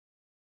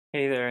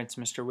Hey there, it's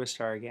Mr.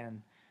 Wistar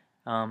again.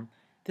 Um,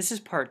 this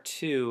is part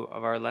 2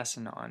 of our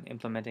lesson on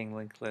implementing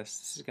linked lists.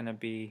 This is going to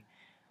be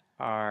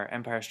our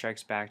Empire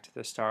Strikes Back to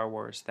the Star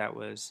Wars. That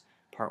was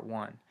part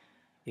 1.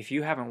 If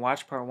you haven't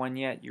watched part 1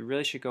 yet, you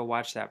really should go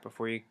watch that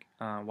before you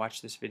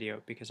watch this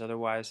video, because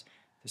otherwise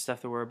the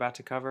stuff that we're about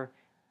to cover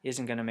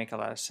isn't going to make a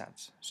lot of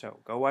sense. So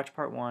go watch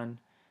part 1,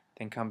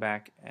 then come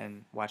back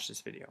and watch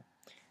this video.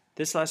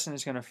 This lesson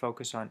is going to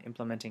focus on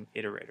implementing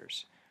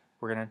iterators.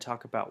 We're going to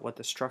talk about what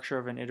the structure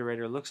of an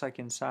iterator looks like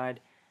inside,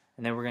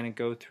 and then we're going to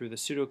go through the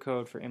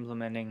pseudocode for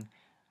implementing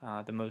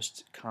the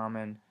most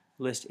common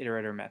list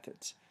iterator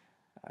methods.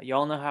 You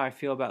all know how I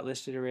feel about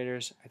list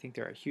iterators. I think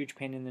they're a huge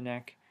pain in the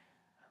neck.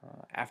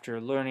 After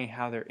learning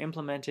how they're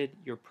implemented,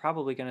 you're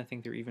probably going to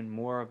think they're even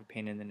more of a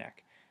pain in the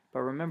neck.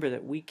 But remember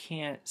that we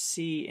can't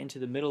see into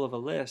the middle of a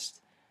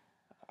list.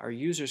 Our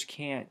users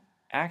can't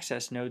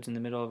access nodes in the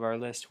middle of our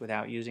list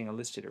without using a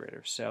list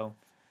iterator. So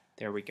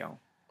there we go.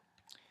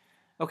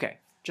 Okay,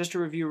 just to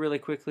review really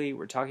quickly,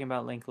 we're talking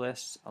about linked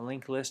lists. A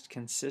linked list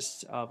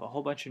consists of a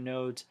whole bunch of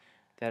nodes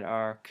that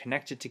are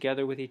connected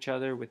together with each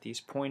other with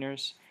these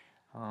pointers.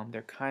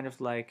 They're kind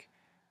of like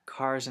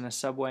cars in a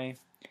subway,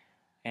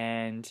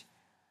 and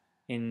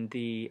in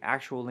the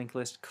actual linked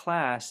list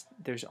class,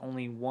 there's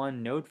only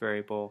one node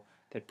variable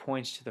that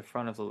points to the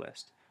front of the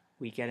list.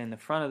 We get in the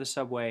front of the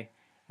subway,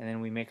 and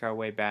then we make our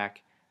way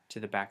back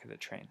to the back of the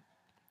train.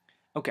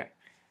 Okay,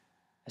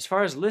 as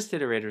far as list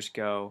iterators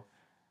go,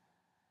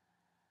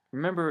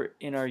 remember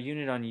in our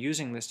unit on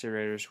using list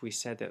iterators, we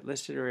said that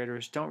list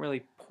iterators don't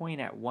really point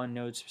at one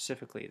node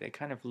specifically. They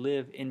kind of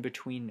live in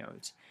between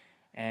nodes.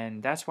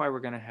 And that's why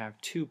we're going to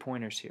have two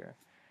pointers here.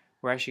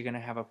 We're actually going to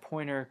have a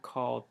pointer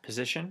called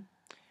position,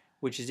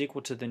 which is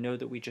equal to the node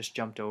that we just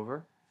jumped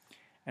over.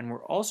 And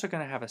we're also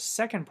going to have a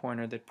second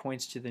pointer that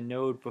points to the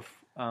node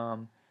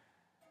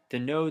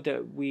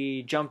that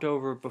we jumped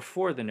over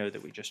before the node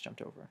that we just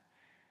jumped over.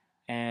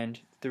 And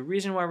the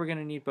reason why we're going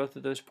to need both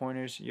of those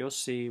pointers, you'll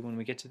see when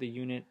we get to the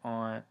unit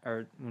on,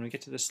 or when we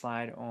get to the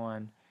slide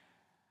on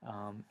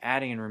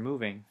adding and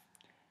removing.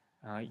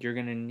 You're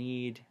going to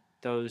need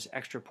those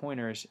extra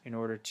pointers in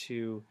order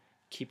to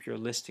keep your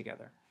list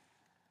together.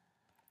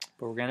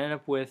 But we're going to end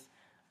up with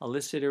a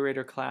list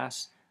iterator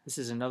class. This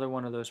is another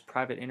one of those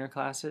private inner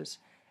classes,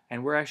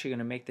 and we're actually going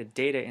to make the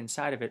data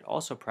inside of it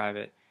also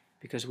private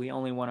because we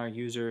only want our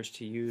users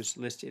to use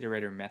list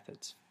iterator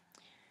methods.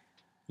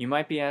 You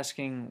might be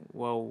asking,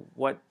 well,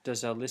 what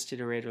does a list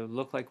iterator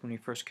look like when we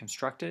first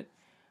construct it?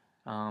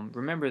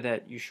 Remember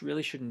that you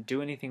really shouldn't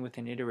do anything with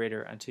an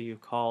iterator until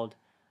you've called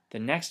the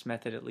next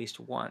method at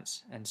least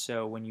once. And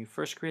so when you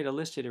first create a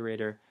list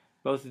iterator,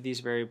 both of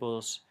these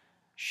variables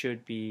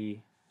should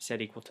be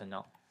set equal to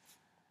null.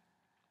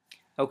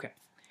 Okay.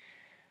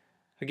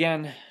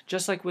 Again,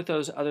 just like with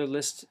those other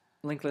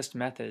linked list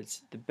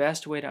methods, the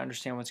best way to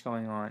understand what's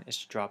going on is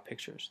to draw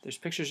pictures. There's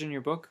pictures in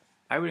your book.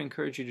 I would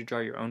encourage you to draw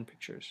your own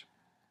pictures.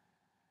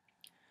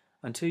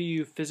 Until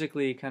you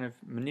physically kind of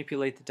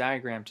manipulate the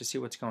diagram to see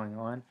what's going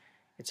on,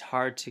 it's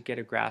hard to get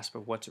a grasp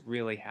of what's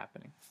really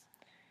happening.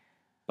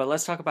 But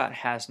let's talk about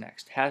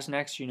hasNext.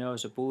 HasNext, you know,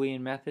 is a Boolean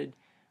method,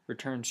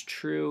 returns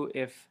true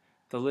if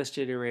the list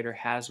iterator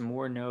has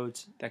more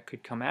nodes that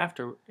could come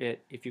after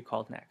it if you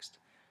called next.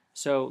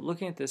 So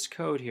looking at this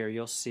code here,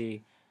 you'll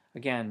see,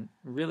 again,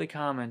 really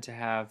common to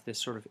have this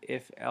sort of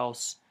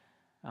if-else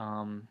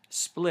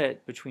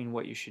split between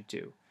what you should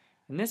do.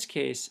 In this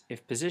case,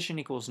 if position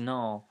equals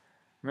null,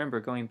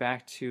 remember, going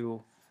back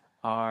to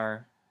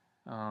our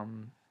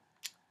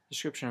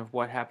description of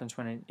what happens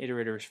when an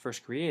iterator is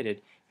first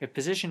created, if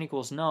position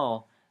equals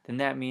null, then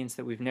that means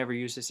that we've never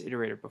used this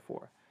iterator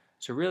before.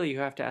 So really you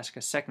have to ask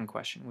a second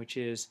question, which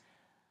is,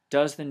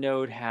 does the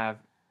node have,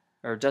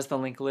 or does the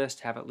linked list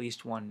have at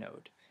least one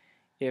node?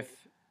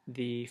 If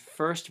the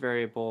first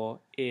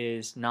variable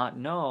is not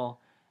null,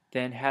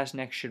 then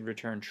hasNext should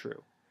return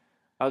true.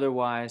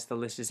 Otherwise, the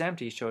list is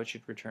empty, so it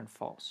should return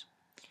false.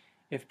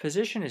 If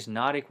position is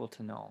not equal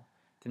to null,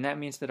 then that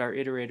means that our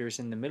iterator is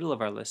in the middle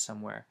of our list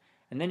somewhere.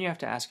 And then you have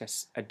to ask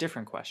us a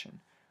different question,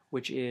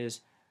 which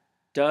is,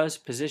 does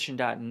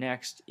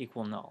position.next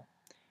equal null?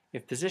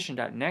 If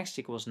position.next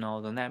equals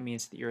null, then that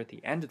means that you're at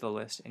the end of the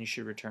list and you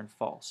should return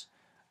false.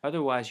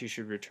 Otherwise, you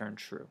should return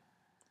true.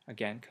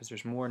 Again, because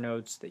there's more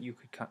nodes that you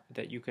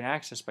can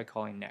access by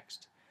calling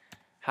next.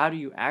 How do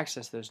you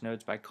access those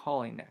nodes by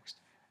calling next?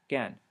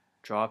 Again,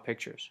 draw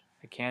pictures.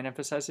 I can't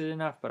emphasize it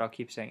enough, but I'll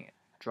keep saying it.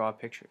 Draw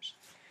pictures.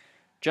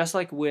 Just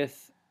like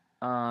with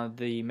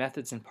the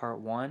methods in part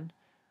 1,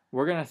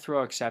 we're going to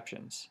throw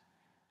exceptions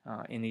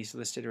in these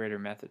list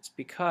iterator methods,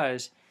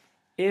 because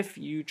if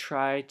you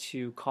try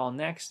to call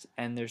next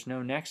and there's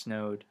no next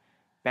node,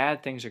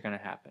 bad things are going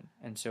to happen.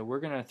 And so we're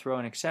going to throw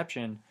an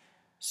exception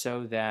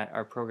so that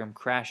our program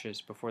crashes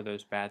before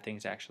those bad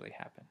things actually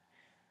happen.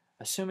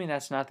 Assuming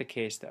that's not the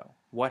case though,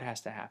 what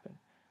has to happen?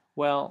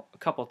 Well, a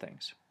couple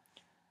things.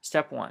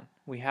 Step 1,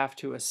 we have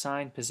to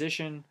assign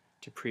position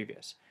to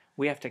previous.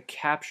 We have to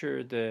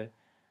capture the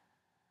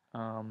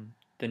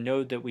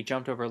node that we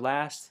jumped over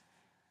last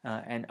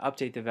and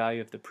update the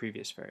value of the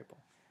previous variable.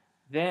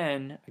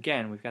 Then,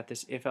 again, we've got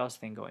this if-else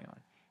thing going on.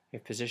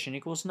 If position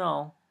equals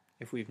null,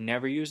 if we've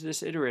never used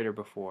this iterator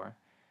before,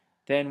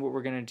 then what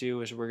we're going to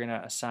do is we're going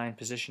to assign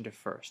position to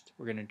first.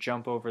 We're going to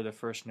jump over the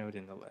first node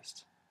in the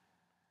list.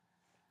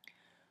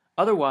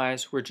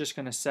 Otherwise, we're just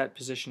going to set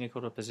position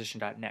equal to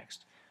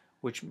position.next,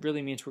 which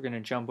really means we're going to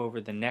jump over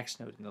the next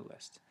node in the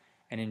list.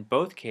 And in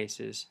both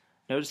cases,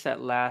 notice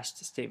that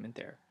last statement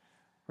there.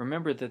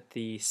 Remember that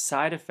the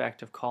side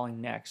effect of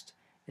calling next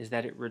is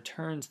that it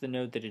returns the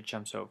node that it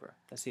jumps over.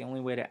 That's the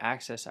only way to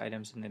access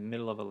items in the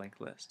middle of a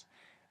linked list.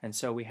 And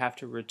so we have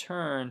to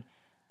return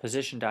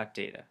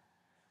position.data.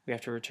 We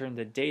have to return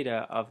the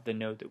data of the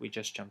node that we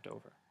just jumped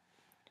over.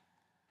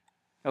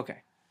 Okay,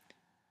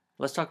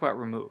 let's talk about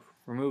remove.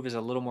 Remove is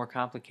a little more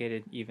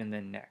complicated even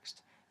than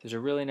next. There's a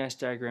really nice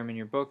diagram in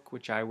your book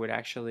which I would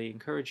actually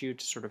encourage you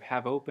to sort of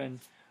have open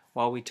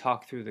while we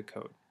talk through the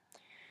code.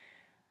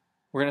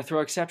 We're going to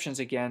throw exceptions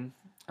again.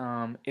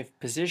 If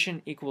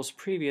position equals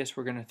previous,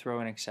 we're going to throw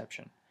an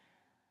exception.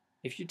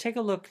 If you take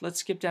a look, let's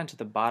skip down to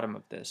the bottom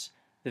of this.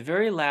 The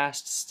very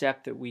last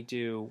step that we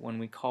do when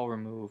we call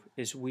remove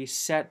is we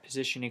set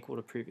position equal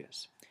to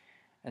previous.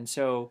 And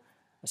so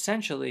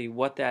essentially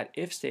what that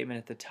if statement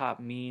at the top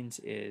means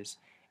is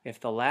if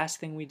the last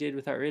thing we did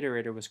with our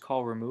iterator was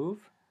call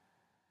remove,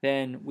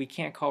 then we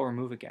can't call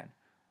remove again.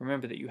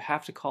 Remember that you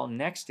have to call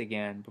next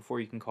again before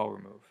you can call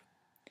remove.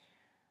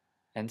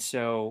 And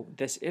so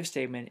this if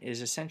statement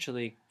is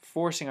essentially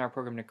forcing our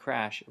program to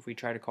crash if we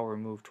try to call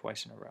remove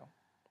twice in a row.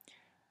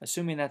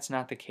 Assuming that's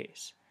not the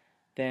case,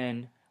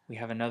 then we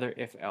have another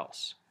if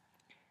else.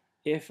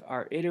 If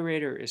our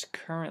iterator is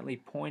currently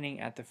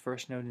pointing at the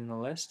first node in the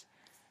list,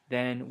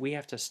 then we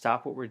have to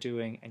stop what we're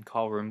doing and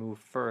call remove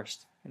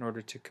first in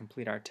order to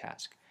complete our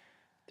task.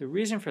 The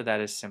reason for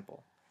that is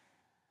simple.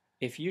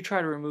 If you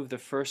try to remove the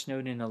first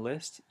node in a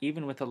list,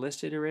 even with a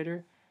list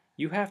iterator,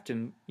 you have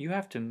to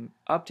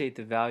update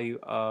the value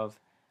of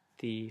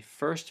the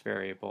first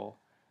variable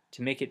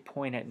to make it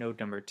point at node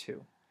number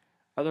 2.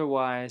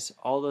 Otherwise,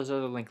 all those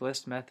other linked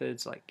list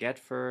methods like get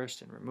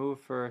first and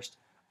remove first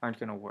aren't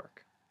going to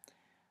work.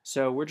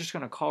 So we're just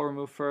going to call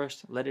remove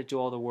first, let it do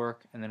all the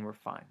work, and then we're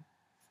fine.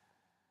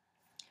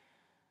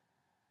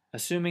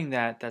 Assuming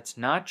that that's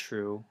not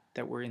true,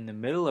 that we're in the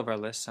middle of our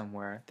list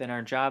somewhere, then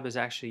our job is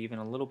actually even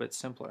a little bit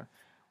simpler.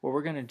 What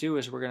we're going to do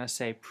is we're going to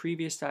say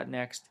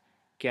previous.next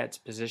gets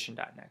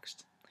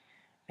position.next.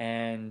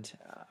 And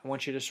I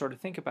want you to sort of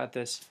think about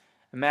this.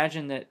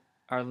 Imagine that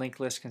our linked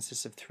list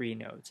consists of 3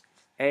 nodes,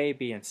 A,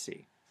 B, and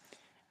C.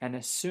 And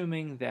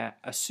assume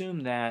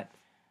that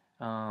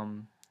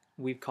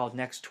we've called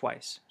next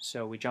twice.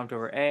 So we jumped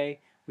over A,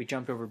 we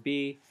jumped over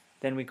B,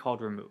 then we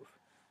called remove.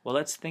 Well,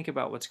 let's think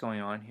about what's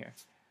going on here.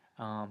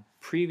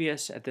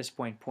 Previous at this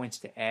point points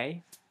to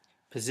A,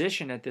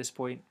 position at this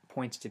point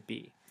points to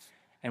B,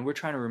 and we're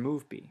trying to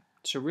remove B.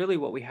 So really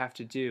what we have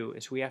to do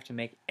is we have to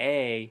make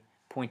A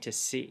point to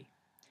C.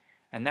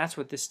 And that's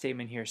what this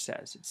statement here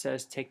says. It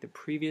says take the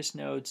previous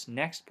node's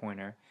next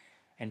pointer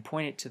and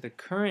point it to the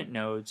current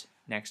node's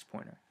next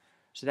pointer.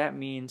 So that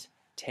means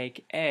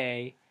take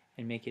A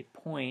and make it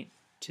point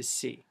to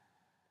C,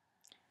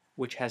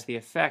 which has the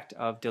effect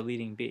of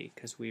deleting B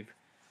because we've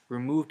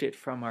removed it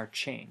from our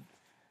chain.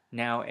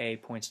 Now A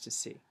points to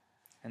C,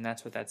 and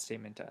that's what that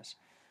statement does.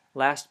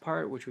 Last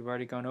part, which we've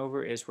already gone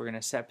over, is we're going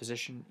to set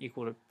position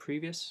equal to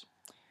previous,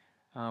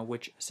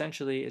 which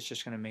essentially is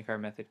just going to make our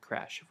method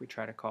crash if we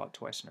try to call it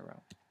twice in a row.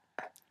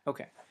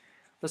 Okay,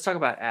 let's talk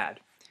about add.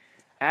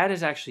 Add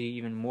is actually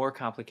even more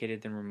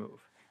complicated than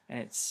remove, and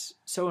it's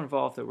so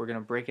involved that we're going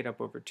to break it up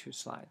over 2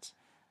 slides.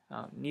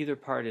 Neither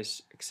part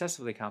is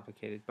excessively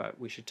complicated, but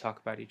we should talk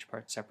about each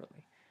part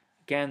separately.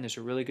 Again, there's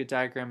a really good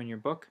diagram in your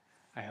book.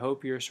 I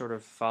hope you're sort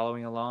of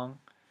following along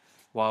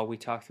while we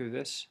talk through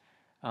this.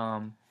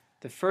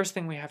 The first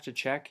thing we have to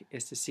check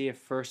is to see if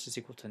first is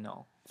equal to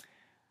null.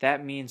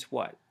 That means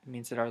what? It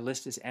means that our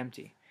list is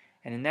empty.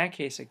 And in that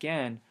case,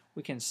 again,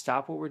 we can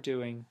stop what we're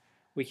doing,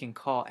 we can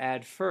call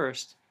add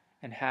first,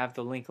 and have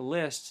the linked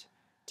list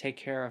take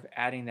care of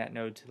adding that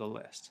node to the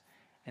list.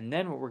 And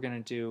then what we're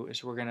going to do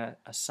is we're going to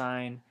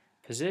assign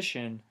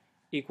position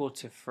equal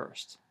to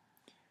first.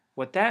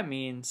 What that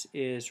means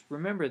is,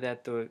 remember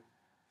that the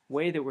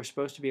way that we're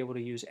supposed to be able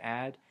to use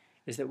add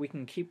is that we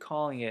can keep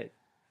calling it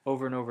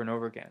over and over and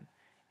over again.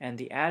 And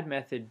the add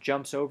method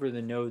jumps over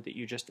the node that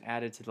you just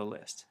added to the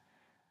list.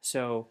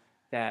 So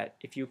that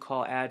if you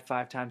call add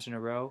 5 times in a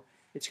row,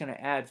 it's going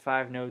to add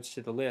 5 nodes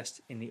to the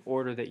list in the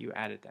order that you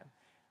added them.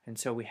 And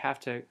so we have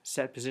to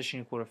set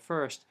position equal to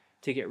first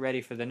to get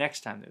ready for the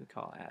next time that we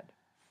call add.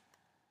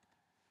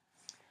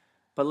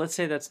 But let's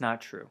say that's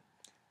not true.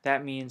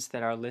 That means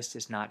that our list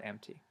is not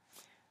empty.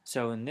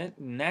 So in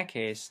that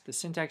case, the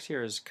syntax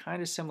here is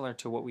kind of similar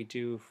to what we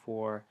do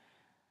for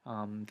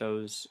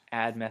those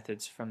add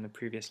methods from the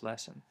previous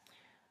lesson.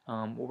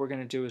 What we're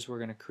going to do is we're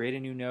going to create a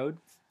new node,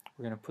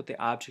 we're going to put the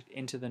object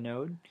into the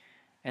node,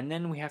 and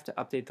then we have to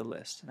update the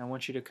list. And I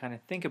want you to kind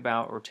of think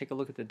about or take a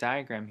look at the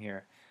diagram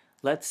here.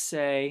 Let's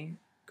say,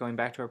 going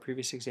back to our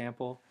previous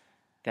example,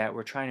 that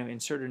we're trying to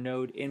insert a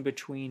node in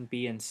between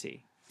B and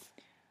C.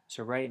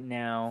 So right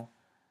now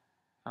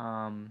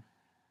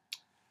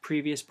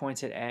previous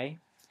points at A,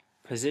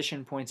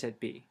 position points at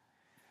B.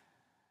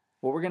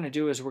 What we're going to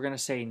do is we're going to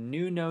say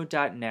new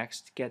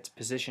node.next gets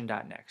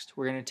position.next.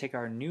 We're going to take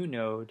our new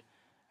node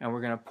and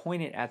we're going to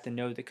point it at the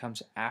node that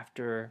comes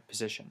after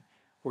position.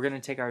 We're going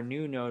to take our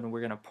new node and we're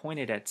going to point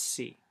it at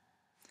C.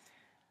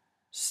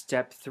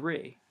 Step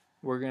 3,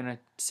 we're going to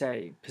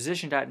say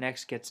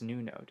position.next gets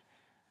new node.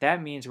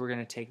 That means we're going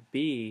to take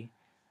B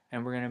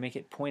and we're going to make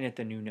it point at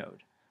the new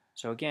node.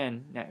 So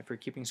again, now if we're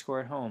keeping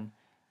score at home,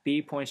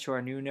 B points to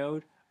our new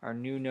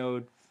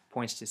node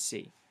points to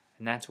C.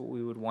 And that's what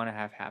we would want to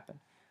have happen.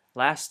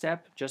 Last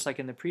step, just like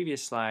in the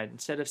previous slide,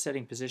 instead of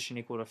setting position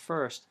equal to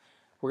first,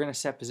 we're going to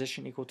set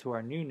position equal to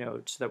our new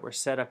node so that we're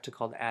set up to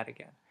call add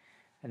again.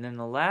 And then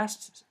the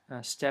last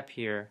step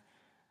here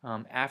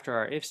after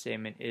our if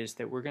statement is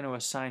that we're going to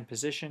assign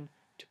position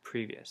to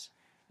previous.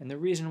 And the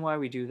reason why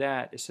we do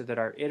that is so that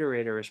our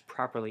iterator is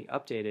properly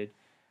updated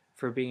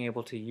for being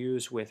able to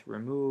use with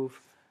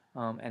remove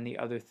and the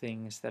other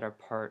things that are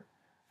part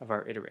of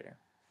our iterator.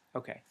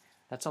 Okay,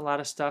 that's a lot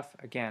of stuff.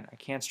 Again, I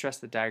can't stress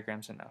the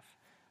diagrams enough.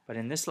 But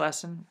in this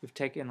lesson, we've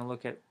taken a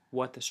look at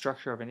what the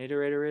structure of an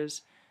iterator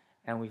is,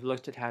 and we've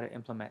looked at how to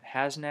implement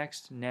has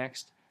next,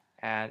 next,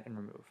 add, and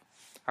remove.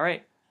 All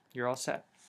right, you're all set.